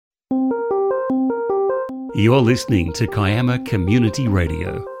You're listening to Kiama Community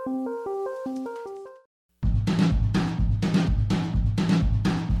Radio.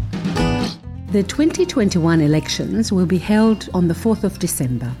 The 2021 elections will be held on the 4th of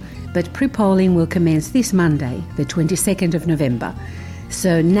December, but pre-polling will commence this Monday, the 22nd of November.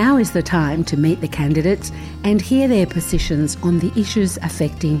 So now is the time to meet the candidates and hear their positions on the issues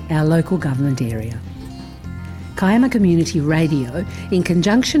affecting our local government area. Kiama Community Radio, in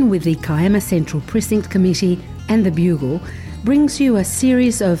conjunction with the Kiama Central Precinct Committee and the Bugle, brings you a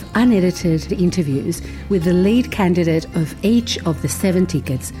series of unedited interviews with the lead candidate of each of the 7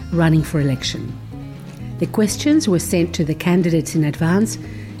 tickets running for election. The questions were sent to the candidates in advance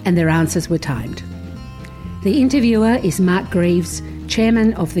and their answers were timed. The interviewer is Mark Greaves,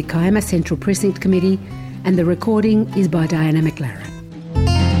 Chairman of the Kiama Central Precinct Committee, and the recording is by Diana McLaren.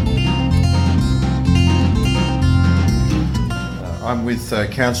 I'm with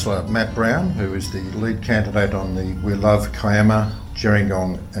Councillor Matt Brown, who is the lead candidate on the We Love Kiama,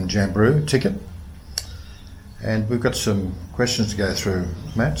 Gerringong and Jamberoo ticket. And we've got some questions to go through,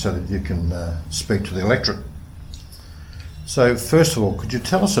 Matt, so that you can speak to the electorate. So first of all, could you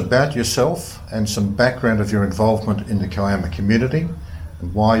tell us about yourself and some background of your involvement in the Kiama community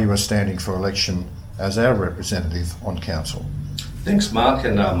and why you are standing for election as our representative on council? Thanks, Mark,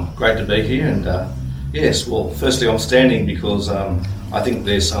 and great to be here. And yes, well, firstly, I'm standing because I think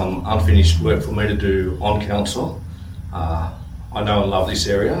there's some unfinished work for me to do on council. I know and love this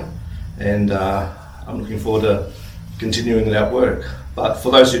area, and I'm looking forward to continuing that work. But for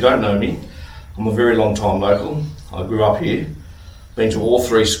those who don't know me, I'm a very long time local. I grew up here, been to all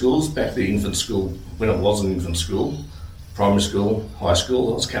 3 schools, back to the infant school when it was an infant school, primary school, high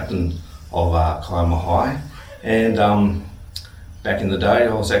school. I was captain of Kiama High, and back in the day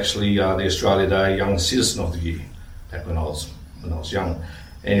I was actually the Australia Day Young Citizen of the Year, back when I was young.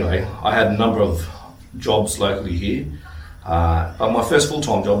 Anyway, I had a number of jobs locally here, but my first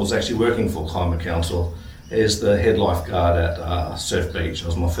full-time job was actually working for Kiama Council as the head lifeguard at Surf Beach. It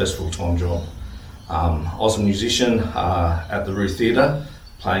was my first full-time job. I was a musician at the Roo Theatre,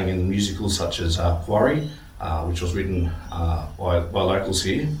 playing in musicals such as Quarry, which was written by locals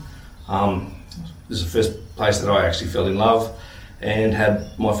here. This is the first place that I actually fell in love and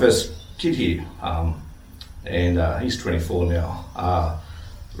had my first kid here. And he's 24 now.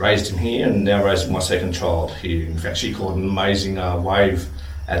 Raised him here and now raising my second child here. In fact, she caught an amazing wave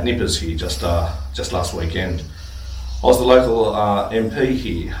at Nippers here just last weekend. I was the local MP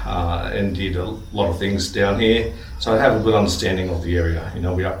here and did a lot of things down here, so I have a good understanding of the area. You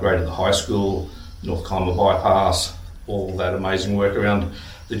know, we upgraded the high school, North Kiama bypass, all that amazing work around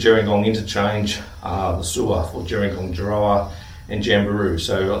the Gerringong interchange, the sewer for Gerringong, Geroa and Jamberoo.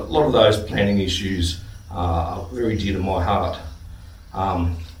 So a lot of those planning issues are very dear to my heart.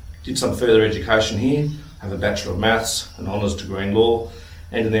 Did some further education here, have a Bachelor of Maths, an Honours degree in Law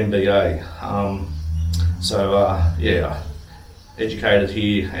and an MBA. Educated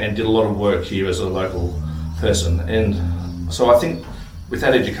here and did a lot of work here as a local person. And so I think with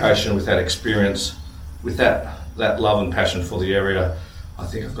that education, with that experience, with that love and passion for the area, I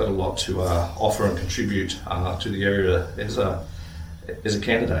think I've got a lot to offer and contribute to the area as a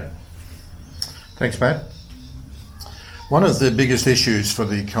candidate. Thanks, Matt. One of the biggest issues for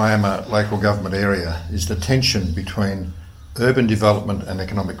the Kiama local government area is the tension between urban development and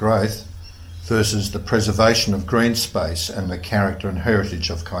economic growth versus the preservation of green space and the character and heritage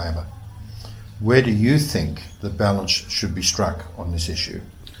of Kiama. Where do you think the balance should be struck on this issue?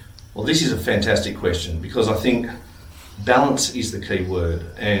 Well, this is a fantastic question because I think balance is the key word,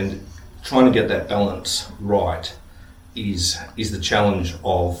 and trying to get that balance right is the challenge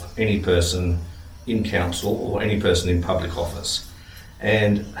of any person in council or any person in public office.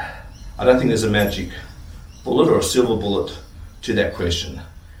 And I don't think there's a magic bullet or a silver bullet to that question.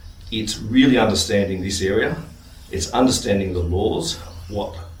 It's really understanding this area, it's understanding the laws,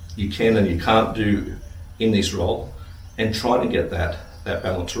 what you can and you can't do in this role, and trying to get that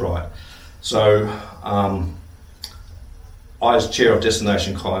balance right. So I, as Chair of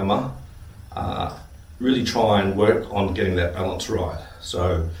Destination Kiama, really try and work on getting that balance right.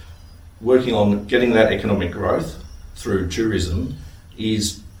 So working on getting that economic growth through tourism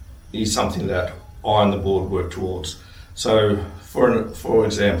is something that I and the board work towards. So for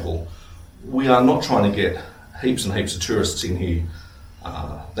example, we are not trying to get heaps and heaps of tourists in here.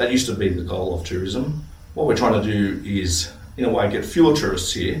 That used to be the goal of tourism. What we're trying to do is, in a way, get fewer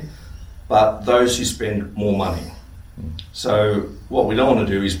tourists here, but those who spend more money. So what we don't want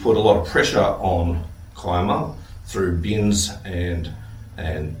to do is put a lot of pressure on Kiama through bins and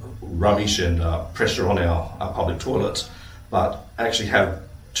rubbish and pressure on our public toilets, but actually have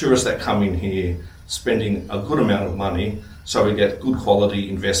tourists that come in here spending a good amount of money so we get good quality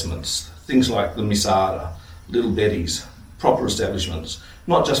investments. Things like the Misada, Little Betty's, proper establishments,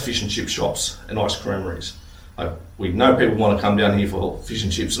 not just fish and chip shops and ice creameries. We know people want to come down here for fish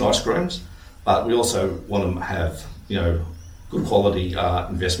and chips and ice creams, but we also want to have, good quality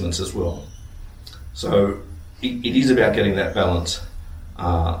investments as well. So it is about getting that balance.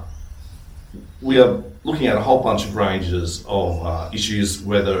 We are looking at a whole bunch of ranges of issues,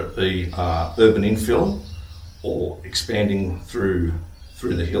 whether it be urban infill or expanding through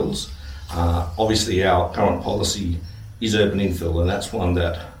the hills. Obviously our current policy is urban infill, and that's one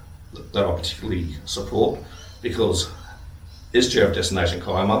that I particularly support, because as Chair of Destination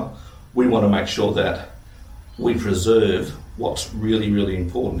Kiama, we want to make sure that we preserve what's really, really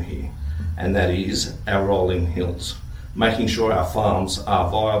important here, and that is our rolling hills, making sure our farms are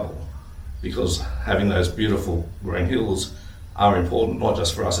viable, because having those beautiful green hills are important, not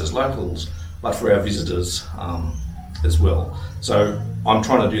just for us as locals, but for our visitors as well. So I'm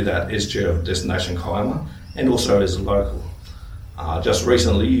trying to do that as Chair of Destination Kiama and also as a local. Just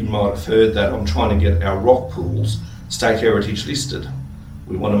recently, you might have heard that I'm trying to get our rock pools state heritage listed.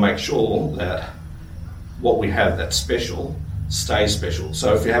 We want to make sure that what we have that's special stays special.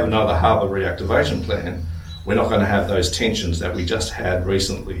 So if you have another harbour reactivation plan, we're not going to have those tensions that we just had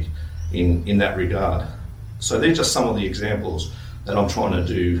recently in that regard. So they're just some of the examples that I'm trying to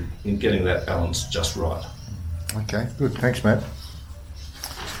do in getting that balance just right. Okay, good. Thanks, Matt.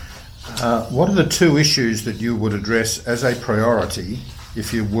 What are the two issues that you would address as a priority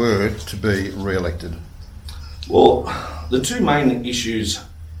if you were to be re-elected? Well, the two main issues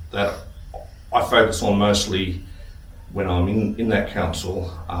that I focus on mostly when I'm in that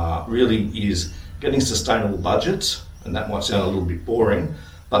council really is getting sustainable budgets, and that might sound a little bit boring,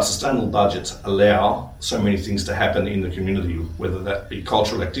 but sustainable budgets allow so many things to happen in the community, whether that be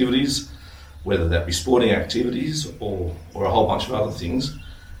cultural activities, whether that be sporting activities, or a whole bunch of other things,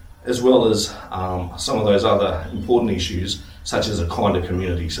 as well as some of those other important issues, such as a kinder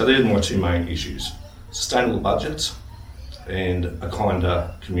community. So they're my two main issues: sustainable budgets and a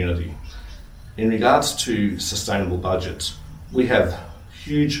kinder community. In regards to sustainable budgets, we have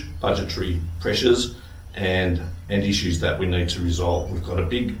huge budgetary pressures and issues that we need to resolve. We've got a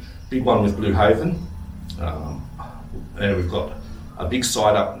big one with Blue Haven, and we've got a big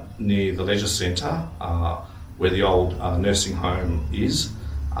site up near the leisure centre where the old nursing home is,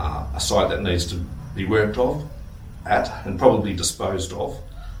 a site that needs to be worked at and probably disposed of.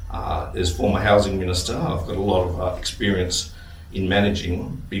 As former housing minister, I've got a lot of experience in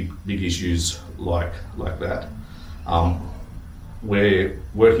managing big issues like that. We're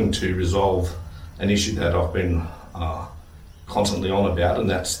working to resolve an issue that I've been constantly on about, and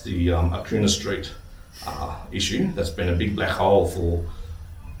that's the Acuna Street issue. That's been a big black hole for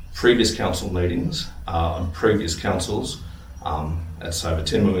previous council meetings and previous councils. That's over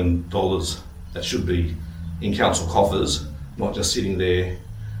 $10 million that should be in council coffers, not just sitting there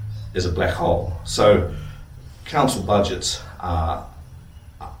as a black hole. So council budgets are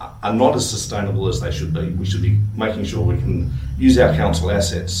not as sustainable as they should be. We should be making sure we can use our council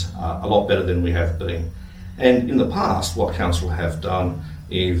assets a lot better than we have been. And in the past, what council have done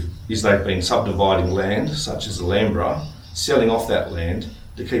is they've been subdividing land, such as Alhambra, selling off that land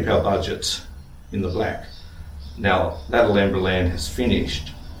to keep our budgets in the black. Now, that Alhambra land has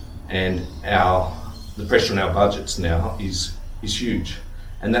finished, and the pressure on our budgets now is huge,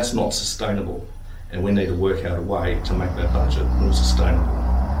 and that's not sustainable. And we need to work out a way to make that budget more sustainable.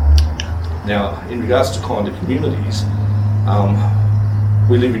 Now, in regards to kinder communities,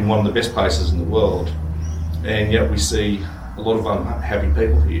 we live in one of the best places in the world, and yet we see a lot of unhappy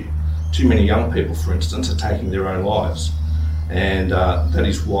people here. Too many young people, for instance, are taking their own lives, and that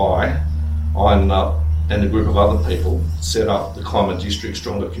is why I and a group of other people set up the Kiama District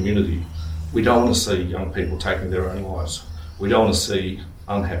Stronger Community. We don't want to see young people taking their own lives. We don't want to see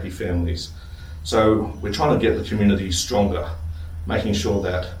unhappy families. So we're trying to get the community stronger, making sure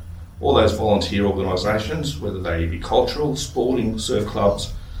that all those volunteer organisations, whether they be cultural, sporting, surf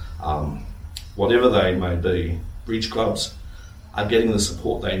clubs, whatever they may be, bridge clubs, are getting the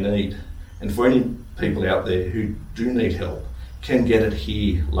support they need. And for any people out there who do need help, can get it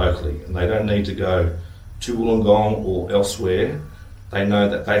here locally, and they don't need to go to Wollongong or elsewhere. They know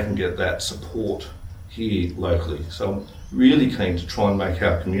that they can get that support here locally. So I'm really keen to try and make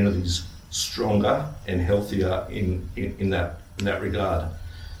our communities stronger and healthier in that regard.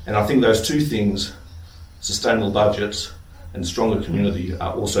 And I think those two things, sustainable budgets and stronger community,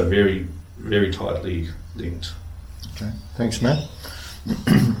 are also very, very tightly linked. Okay, thanks, Matt.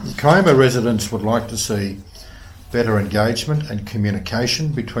 Kiama residents would like to see better engagement and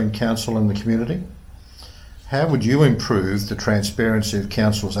communication between council and the community. How would you improve the transparency of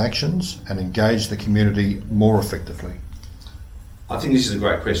council's actions and engage the community more effectively? I think this is a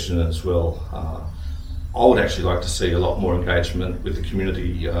great question as well. I would actually like to see a lot more engagement with the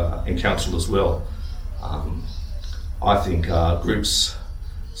community and council as well. I think groups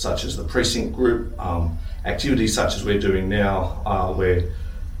such as the precinct group, activities such as we're doing now, where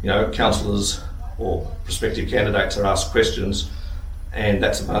councillors or prospective candidates are asked questions, and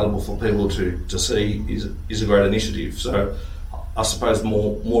that's available for people to see, is a great initiative. So I suppose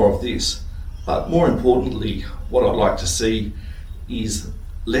more of this. But more importantly, what I'd like to see is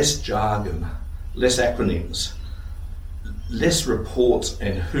less jargon, less acronyms, less reports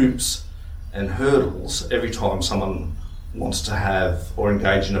and hoops and hurdles every time someone wants to have or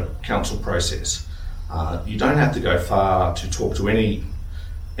engage in a council process. You don't have to go far to talk to any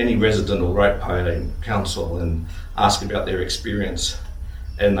resident or ratepayer in council and ask about their experience,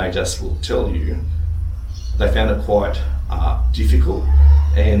 and they just will tell you they found it quite difficult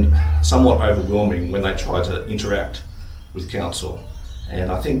and somewhat overwhelming when they try to interact with council.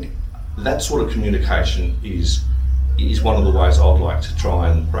 And I think that sort of communication is one of the ways I'd like to try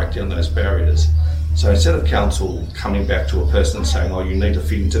and break down those barriers. So instead of council coming back to a person and saying, oh, you need to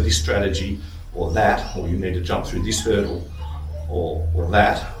fit into this strategy or that, or you need to jump through this hurdle or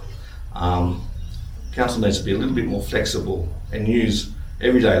that, council needs to be a little bit more flexible and use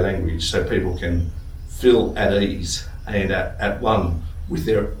everyday language so people can feel at ease and at one with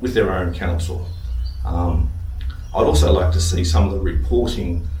their own council. I'd also like to see some of the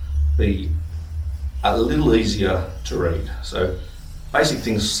reporting be a little easier to read. So basic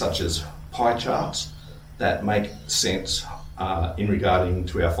things such as pie charts that make sense in regarding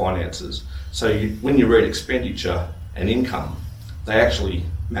to our finances. So when you read expenditure and income, they actually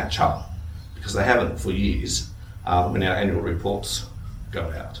match up, because they haven't for years when our annual reports go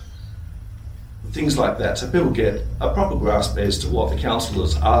out. Things like that, so people get a proper grasp as to what the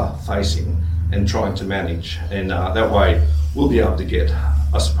councillors are facing and trying to manage, and that way we'll be able to get,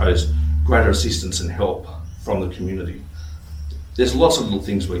 I suppose, greater assistance and help from the community. There's lots of little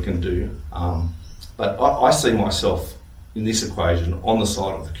things we can do, but I see myself in this equation on the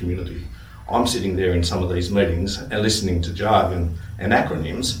side of the community. I'm sitting there in some of these meetings and listening to jargon and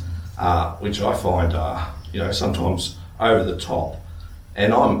acronyms, which I find are, sometimes over the top,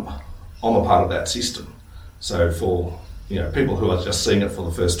 and I'm a part of that system. So for people who are just seeing it for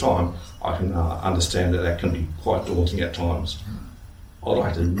the first time, I can understand that can be quite daunting at times. I'd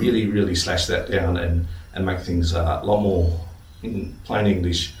like to really, really slash that down and make things a lot more in plain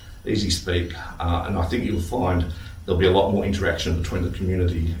English, easy speak, and I think you'll find there'll be a lot more interaction between the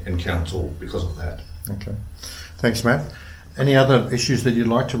community and council because of that. Okay. Thanks, Matt. Any other issues that you'd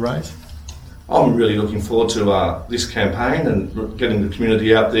like to raise? I'm really looking forward to this campaign and getting the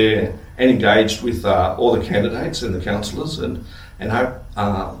community out there and engaged with all the candidates and the councillors, and hope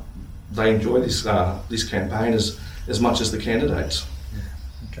they enjoy this campaign as much as the candidates.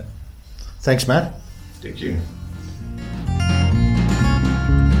 Okay. Thanks, Matt. Thank you.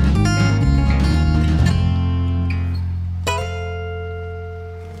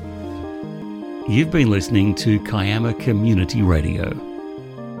 You've been listening to Kiama Community Radio.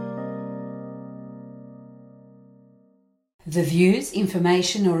 The views,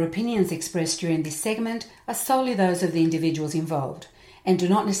 information or opinions expressed during this segment are solely those of the individuals involved and do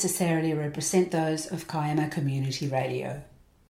not necessarily represent those of Kiama Community Radio.